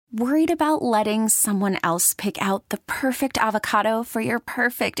Worried about letting someone else pick out the perfect avocado for your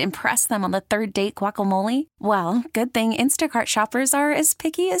perfect impress them on the third date guacamole? Well, good thing Instacart shoppers are as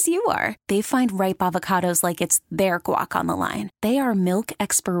picky as you are. They find ripe avocados like it's their guac on the line. They are milk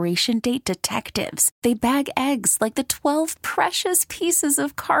expiration date detectives. They bag eggs like the 12 precious pieces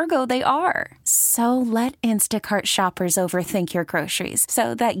of cargo they are. So let Instacart shoppers overthink your groceries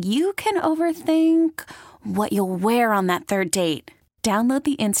so that you can overthink what you'll wear on that third date. Download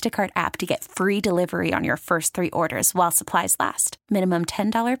the Instacart app to get free delivery on your first 3 orders while supplies last. Minimum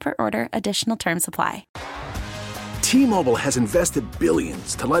 $10 per order. Additional terms apply. T-Mobile has invested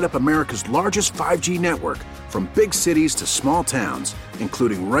billions to light up America's largest 5G network, from big cities to small towns,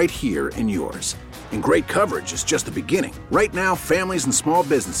 including right here in yours. And great coverage is just the beginning. Right now, families and small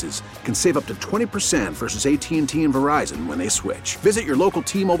businesses can save up to 20% versus AT&T and Verizon when they switch. Visit your local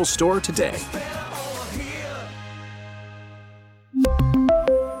T-Mobile store today.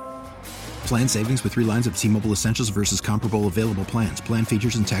 Plan savings with 3 lines of T-Mobile Essentials versus comparable available plans. Plan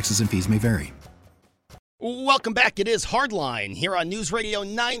features and taxes and fees may vary. Welcome back. It is Hardline here on News Radio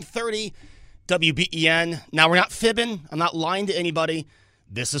 930 WBEN. Now, we're not fibbing. I'm not lying to anybody.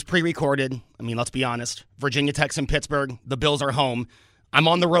 This is pre-recorded. I mean, let's be honest. Virginia Tech's in Pittsburgh. The Bills are home. I'm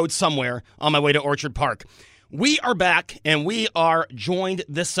on the road somewhere on my way to Orchard Park. We are back, and we are joined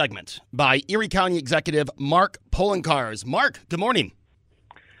this segment by Erie County Executive Mark Poloncarz. Mark, good morning.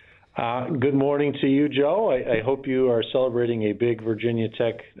 Good morning to you, Joe. I hope you are celebrating a big Virginia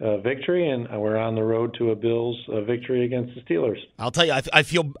Tech victory, and we're on the road to a Bills victory against the Steelers. I'll tell you,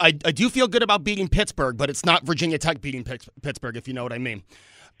 I do feel good about beating Pittsburgh, but it's not Virginia Tech beating Pittsburgh, if you know what I mean.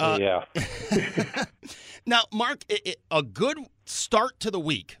 Yeah. Now, Mark, a good start to the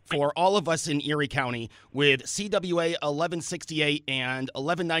week for all of us in Erie County with CWA 1168 and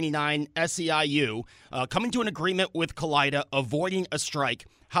 1199 SEIU coming to an agreement with Kaleida, avoiding a strike.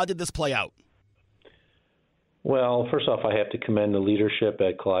 How did this play out? Well, first off, I have to commend the leadership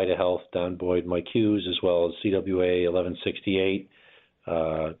at Kaleida Health, Don Boyd, Mike Hughes, as well as CWA 1168,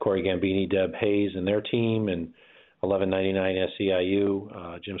 Corey Gambini, Deb Hayes, and their team, and 1199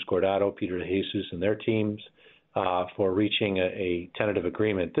 SEIU, Jim Scordato, Peter DeJesus, and their teams for reaching a tentative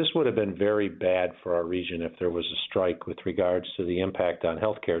agreement. This would have been very bad for our region if there was a strike with regards to the impact on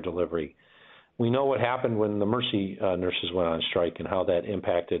healthcare delivery. We know what happened when the Mercy nurses went on strike and how that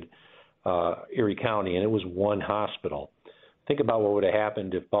impacted Erie County, and it was one hospital. Think about what would have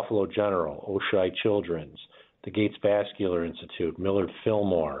happened if Buffalo General, Oshai Children's, the Gates Vascular Institute, Millard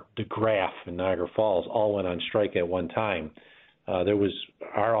Fillmore, DeGraff, and Niagara Falls all went on strike at one time.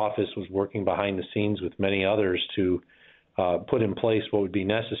 Our office was working behind the scenes with many others to put in place what would be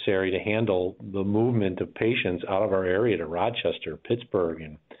necessary to handle the movement of patients out of our area to Rochester, Pittsburgh,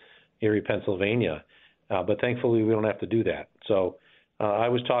 and Erie, Pennsylvania. But thankfully, we don't have to do that. So I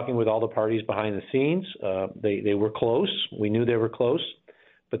was talking with all the parties behind the scenes. They were close. We knew they were close,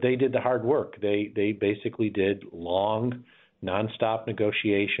 but they did the hard work. They basically did long, nonstop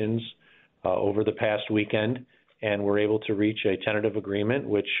negotiations over the past weekend, and were able to reach a tentative agreement,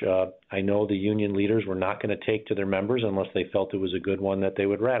 which I know the union leaders were not going to take to their members unless they felt it was a good one that they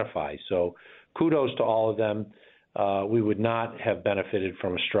would ratify. So kudos to all of them. We would not have benefited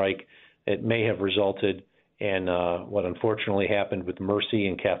from a strike. It may have resulted in what unfortunately happened with Mercy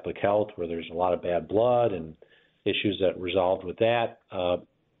and Catholic Health, where there's a lot of bad blood and issues that resolved with that.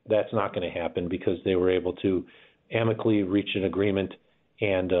 That's not going to happen because they were able to amicably reach an agreement,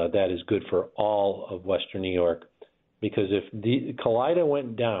 and that is good for all of Western New York. Because if the Kaleida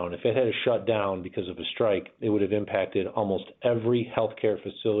went down, if it had shut down because of a strike, it would have impacted almost every healthcare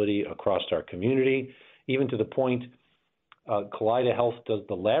facility across our community, even to the point Kaleida Health does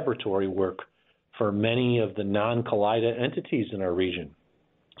the laboratory work for many of the non-Kaleida entities in our region.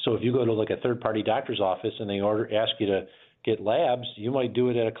 So if you go to like a third-party doctor's office and they ask you to get labs, you might do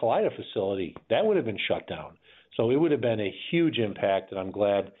it at a Kaleida facility. That would have been shut down. So it would have been a huge impact, and I'm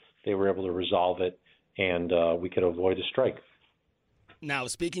glad they were able to resolve it, and we could avoid a strike. Now,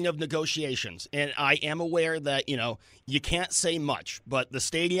 speaking of negotiations, and I am aware that, you can't say much, but the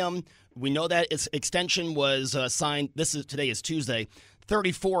stadium, we know that its extension was signed, today is Tuesday,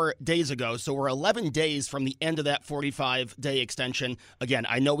 34 days ago, so we're 11 days from the end of that 45-day extension. Again,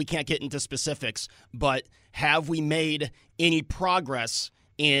 I know we can't get into specifics, but have we made any progress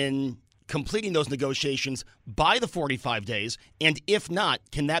in completing those negotiations by the 45 days? And if not,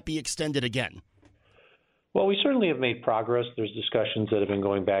 can that be extended again? Well, we certainly have made progress. There's discussions that have been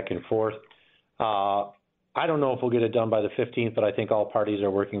going back and forth. I don't know if we'll get it done by the 15th, but I think all parties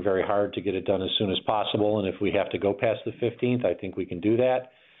are working very hard to get it done as soon as possible. And if we have to go past the 15th, I think we can do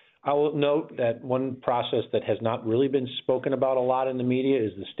that. I will note that one process that has not really been spoken about a lot in the media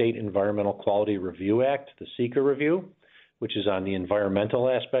is the State Environmental Quality Review Act, the SEQR review, which is on the environmental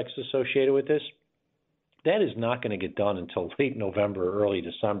aspects associated with this. That is not going to get done until late November, early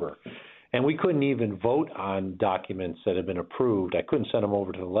December. And we couldn't even vote on documents that have been approved. I couldn't send them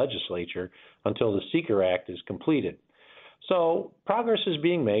over to the legislature until the SEQR Act is completed. So progress is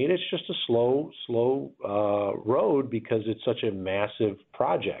being made. It's just a slow road because it's such a massive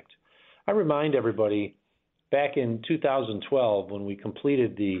project. I remind everybody, back in 2012, when we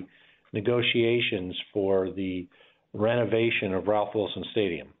completed the negotiations for the renovation of Ralph Wilson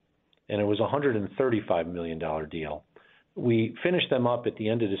Stadium, and it was a $135 million deal. We finished them up at the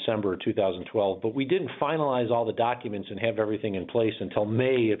end of December of 2012, but we didn't finalize all the documents and have everything in place until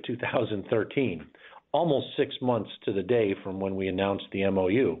May of 2013. Almost 6 months to the day from when we announced the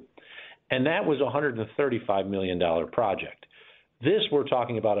MOU. And that was a $135 million project. This, we're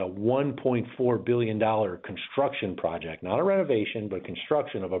talking about a $1.4 billion construction project, not a renovation, but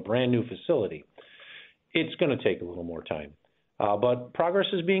construction of a brand new facility. It's going to take a little more time. But progress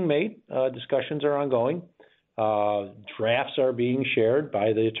is being made. Discussions are ongoing. Drafts are being shared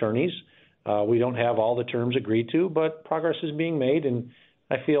by the attorneys. We don't have all the terms agreed to, but progress is being made, and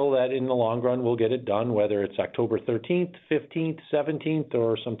I feel that in the long run we'll get it done, whether it's October 13th, 15th, 17th,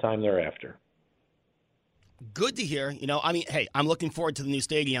 or sometime thereafter. Good to hear. Hey, I'm looking forward to the new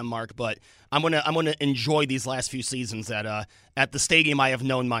stadium, Mark, but I'm gonna enjoy these last few seasons at the stadium I have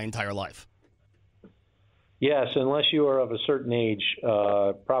known my entire life. Yes, unless you are of a certain age,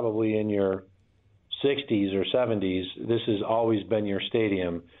 probably in your 60s or 70s, this has always been your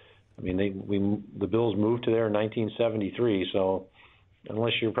stadium. I mean, the Bills moved to there in 1973, so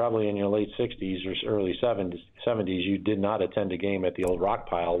unless you're probably in your late 60s or early 70s, you did not attend a game at the old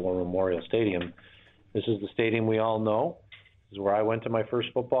Rockpile War Memorial Stadium. This is the stadium we all know. This is where I went to my first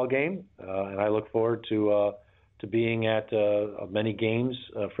football game, and I look forward to being at many games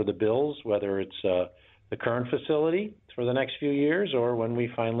for the Bills, whether it's the current facility for the next few years or when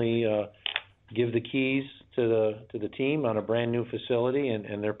we finally give the keys to the team on a brand new facility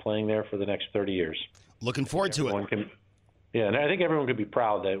and they're playing there for the next 30 years. Looking forward to it. Yeah, and I think everyone could be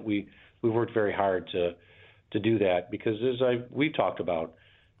proud that we worked very hard to do that because we've talked about,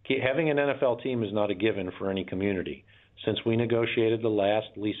 having an NFL team is not a given for any community. Since we negotiated the last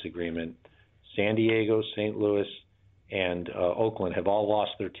lease agreement, San Diego, St. Louis, and Oakland have all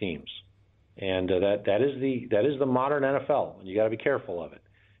lost their teams, and that is the modern NFL, and you got to be careful of it.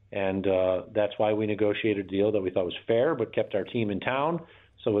 And that's why we negotiated a deal that we thought was fair, but kept our team in town.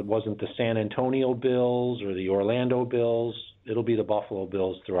 So it wasn't the San Antonio Bills or the Orlando Bills. It'll be the Buffalo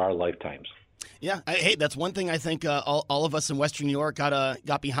Bills through our lifetimes. Yeah, hey, that's one thing I think all of us in Western New York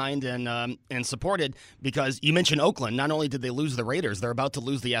got behind and supported, because you mentioned Oakland. Not only did they lose the Raiders, they're about to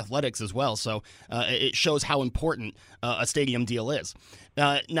lose the Athletics as well. So it shows how important a stadium deal is.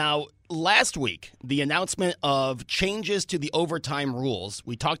 Now, last week, the announcement of changes to the overtime rules.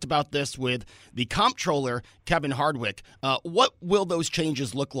 We talked about this with the comptroller, Kevin Hardwick. What will those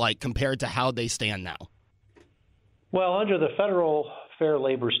changes look like compared to how they stand now? Well, under the Federal Fair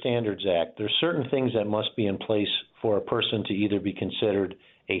Labor Standards Act, there's certain things that must be in place for a person to either be considered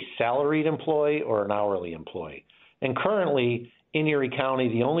a salaried employee or an hourly employee. And currently, in Erie County,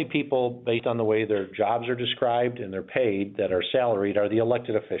 the only people, based on the way their jobs are described and they're paid, that are salaried are the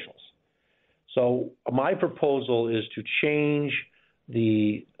elected officials. So my proposal is to change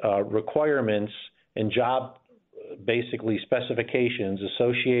the requirements and job, basically specifications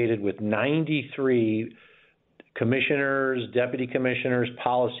associated with 93 commissioners, deputy commissioners,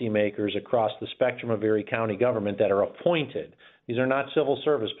 policymakers across the spectrum of Erie County government that are appointed. These are not civil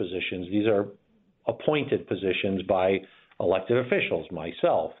service positions. These are appointed positions by elected officials,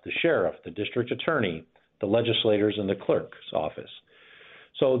 myself, the sheriff, the district attorney, the legislators, and the clerk's office.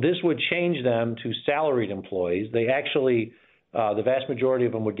 So this would change them to salaried employees. They actually, the vast majority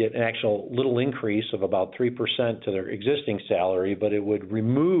of them would get an actual little increase of about 3% to their existing salary, but it would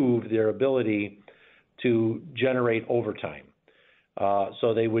remove their ability to generate overtime.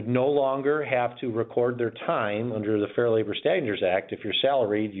 So they would no longer have to record their time under the Fair Labor Standards Act. If you're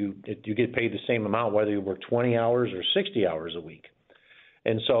salaried, you get paid the same amount whether you work 20 hours or 60 hours a week.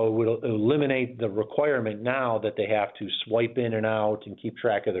 And so it would eliminate the requirement now that they have to swipe in and out and keep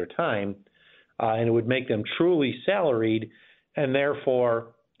track of their time, and it would make them truly salaried, and therefore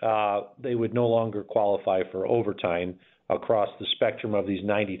they would no longer qualify for overtime across the spectrum of these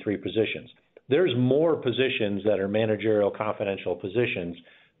 93 positions. There's more positions that are managerial confidential positions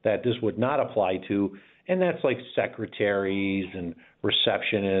that this would not apply to, and that's like secretaries and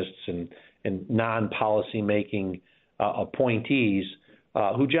receptionists and non-policy making appointees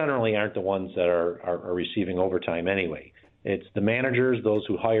who generally aren't the ones that are receiving overtime anyway. It's the managers, those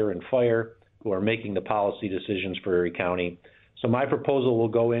who hire and fire, who are making the policy decisions for Erie County. So my proposal will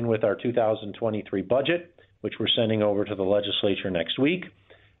go in with our 2023 budget, which we're sending over to the legislature next week.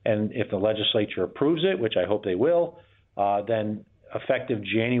 And if the legislature approves it, which I hope they will, then effective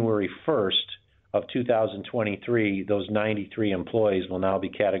January 1st of 2023, those 93 employees will now be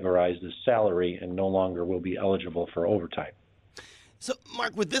categorized as salary and no longer will be eligible for overtime. So,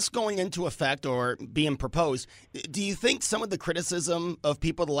 Mark, with this going into effect or being proposed, do you think some of the criticism of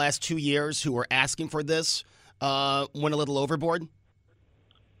people the last 2 years who were asking for this went a little overboard?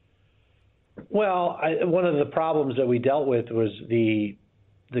 Well, one of the problems that we dealt with was the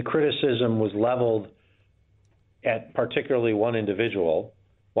criticism was leveled at particularly one individual,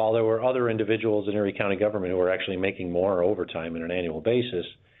 while there were other individuals in Erie County government who were actually making more overtime on an annual basis.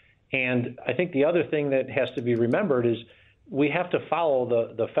 And I think the other thing that has to be remembered is we have to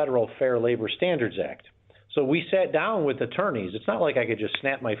follow the Federal Fair Labor Standards Act. So we sat down with attorneys. It's not like I could just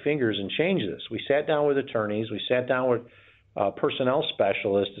snap my fingers and change this. We sat down with attorneys. We sat down with personnel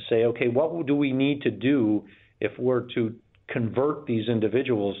specialists to say, okay, what do we need to do if we're to convert these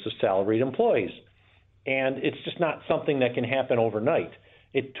individuals to salaried employees? And it's just not something that can happen overnight.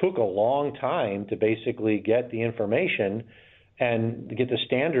 It took a long time to basically get the information and get the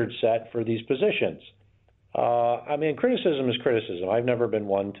standards set for these positions. Criticism is criticism. I've never been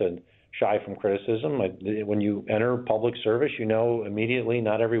one to shy from criticism. When you enter public service, you know immediately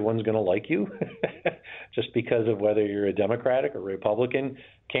not everyone's going to like you just because of whether you're a Democratic or Republican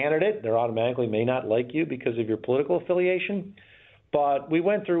candidate. They automatically may not like you because of your political affiliation. But we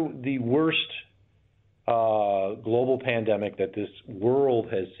went through the worst global pandemic that this world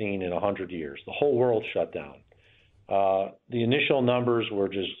has seen in 100 years. The whole world shut down. The initial numbers were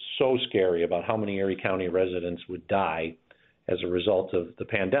just so scary about how many Erie County residents would die as a result of the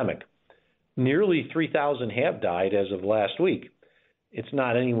pandemic. Nearly 3,000 have died as of last week. It's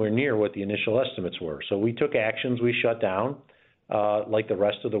not anywhere near what the initial estimates were. So we took actions. We shut down like the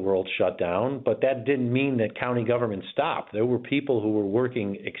rest of the world shut down. But that didn't mean that county government stopped. There were people who were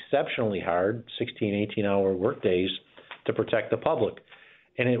working exceptionally hard, 16, 18-hour workdays to protect the public.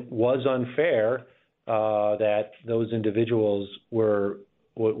 And it was unfair that those individuals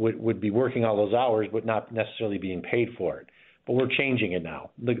would be working all those hours but not necessarily being paid for it. But we're changing it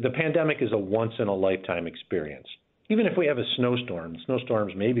now. The pandemic is a once-in-a-lifetime experience. Even if we have a snowstorm,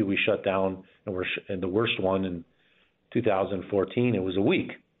 snowstorms maybe we shut down, and the worst one in 2014, it was a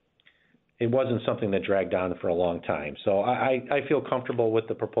week. It wasn't something that dragged on for a long time. So I feel comfortable with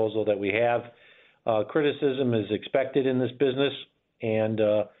the proposal that we have. Criticism is expected in this business, and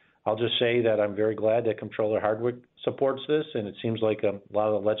I'll just say that I'm very glad that Comptroller Hardwick supports this, and it seems like a lot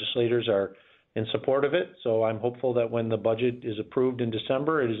of the legislators are in support of it. So I'm hopeful that when the budget is approved in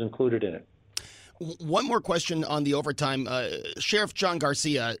December, it is included in it. One more question on the overtime. Sheriff John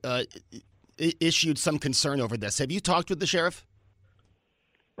Garcia issued some concern over this. Have you talked with the sheriff?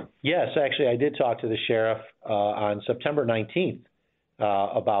 Yes, actually, I did talk to the sheriff on September 19th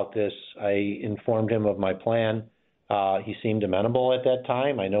about this. I informed him of my plan. He seemed amenable at that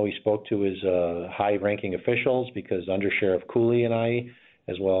time. I know he spoke to his high-ranking officials because Under Sheriff Cooley and I,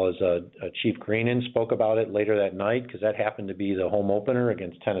 as well as Chief Greenan, spoke about it later that night because that happened to be the home opener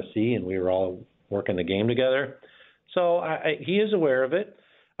against Tennessee, and we were all working the game together. So he is aware of it.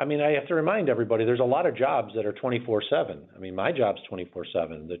 I mean, I have to remind everybody, there's a lot of jobs that are 24/7. I mean, my job's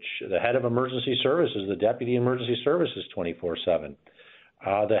 24/7. The head of emergency services, the deputy emergency services, 24/7.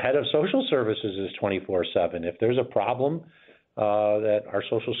 The head of social services is 24/7. If there's a problem that our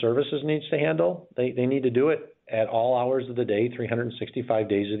social services needs to handle, they need to do it at all hours of the day, 365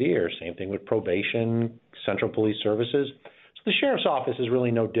 days of the year. Same thing with probation, Central Police Services. So the sheriff's office is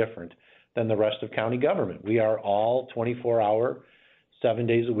really no different than the rest of county government. We are all 24-hour, 7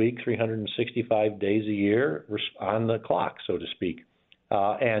 days a week, 365 days a year on the clock, so to speak.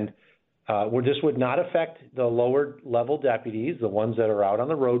 This would not affect the lower level deputies, the ones that are out on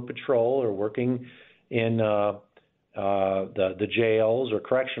the road patrol or working in the jails or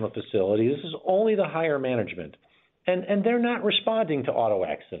correctional facilities. This is only the higher management. And they're not responding to auto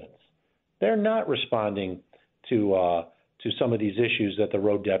accidents. They're not responding to some of these issues that the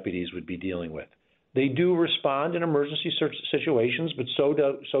road deputies would be dealing with. They do respond in emergency situations, but so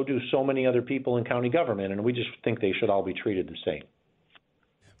do so many other people in county government, and we just think they should all be treated the same.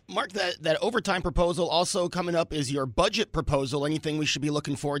 Mark, that overtime proposal also coming up is your budget proposal. Anything we should be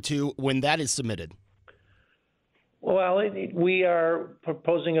looking forward to when that is submitted? Well, we are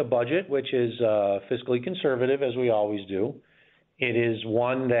proposing a budget which is fiscally conservative, as we always do. It is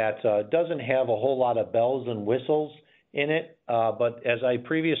one that doesn't have a whole lot of bells and whistles in it. But as I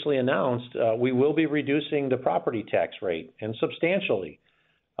previously announced, we will be reducing the property tax rate, and substantially.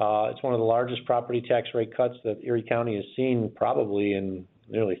 It's one of the largest property tax rate cuts that Erie County has seen probably in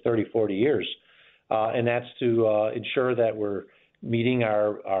nearly 30, 40 years. And that's to ensure that we're meeting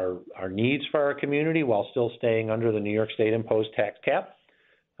our needs for our community while still staying under the New York State imposed tax cap.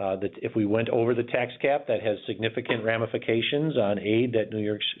 That if we went over the tax cap, that has significant ramifications on aid that New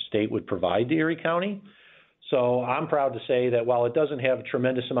York State would provide to Erie County. So I'm proud to say that while it doesn't have a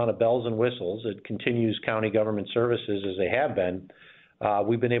tremendous amount of bells and whistles, it continues county government services as they have been.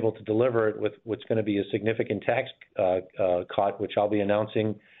 We've been able to deliver it with what's going to be a significant tax cut, which I'll be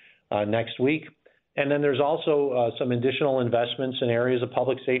announcing next week. And then there's also some additional investments in areas of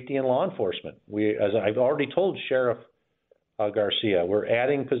public safety and law enforcement. As I've already told Sheriff Garcia, we're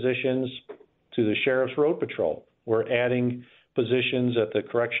adding positions to the Sheriff's Road Patrol. We're adding positions at the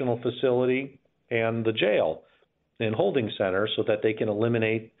correctional facility and the jail and holding center so that they can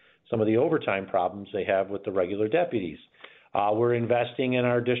eliminate some of the overtime problems they have with the regular deputies. We're investing in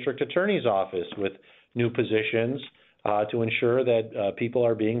our district attorney's office with new positions to ensure that people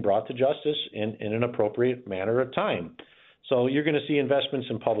are being brought to justice in an appropriate manner of time. So you're going to see investments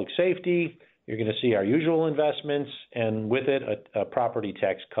in public safety. You're going to see our usual investments, and with it, a property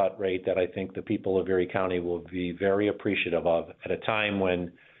tax cut rate that I think the people of Erie County will be very appreciative of at a time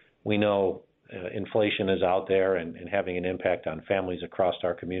when we know inflation is out there and having an impact on families across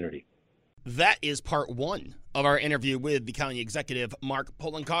our community. That is part one of our interview with the county executive, Mark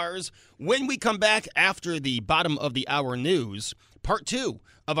Poloncarz. When we come back after the bottom of the hour news, part two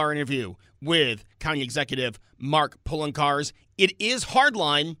of our interview with county executive Mark Poloncarz. It is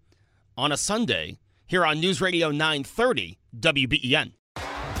Hardline on a Sunday here on News Radio 930 WBEN.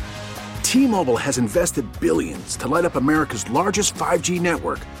 T-Mobile has invested billions to light up America's largest 5G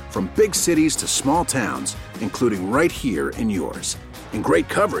network, from big cities to small towns, including right here in yours. And great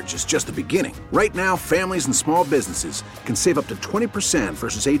coverage is just the beginning. Right now, families and small businesses can save up to 20%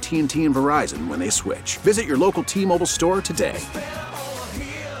 versus AT&T and Verizon when they switch. Visit your local T-Mobile store today.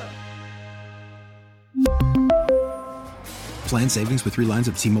 Plan savings with 3 lines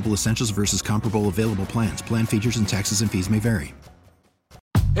of T-Mobile Essentials versus comparable available plans. Plan features and taxes and fees may vary.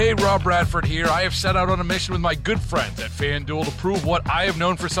 Hey, Rob Bradford here. I have set out on a mission with my good friends at FanDuel to prove what I have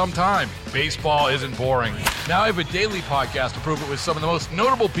known for some time. Baseball isn't boring. Now I have a daily podcast to prove it with some of the most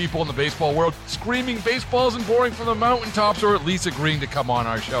notable people in the baseball world, screaming baseball isn't boring from the mountaintops, or at least agreeing to come on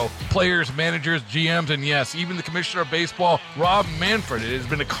our show. Players, managers, GMs, and yes, even the commissioner of baseball, Rob Manfred. It has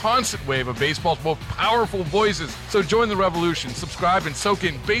been a constant wave of baseball's most powerful voices. So join the revolution. Subscribe and soak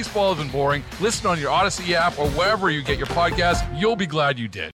in Baseball Isn't Boring. Listen on your Odyssey app or wherever you get your podcasts. You'll be glad you did.